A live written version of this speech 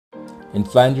In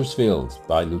Flanders Fields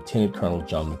by Lieutenant Colonel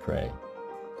John McCrae.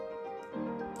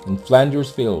 In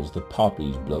Flanders Fields the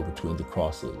poppies blow between the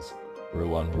crosses,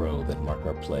 row on row that mark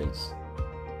our place.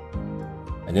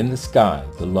 And in the sky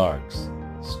the larks,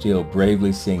 still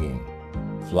bravely singing,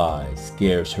 fly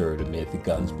scarce heard amid the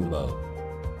guns below.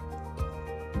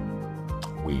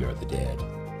 We are the dead.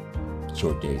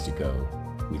 Short days ago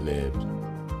we lived,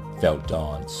 felt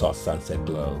dawn, saw sunset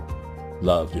glow,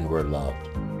 loved and were loved,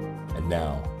 and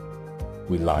now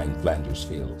we lie in Flanders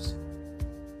Fields.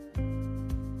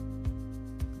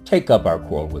 Take up our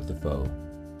quarrel with the foe.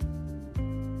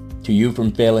 To you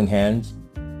from failing hands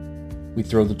we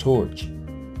throw the torch,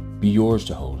 be yours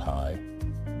to hold high.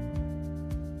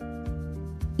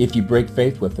 If you break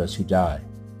faith with us who die,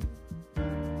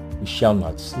 we shall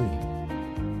not sleep,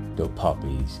 though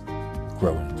poppies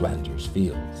grow in Flanders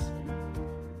Fields.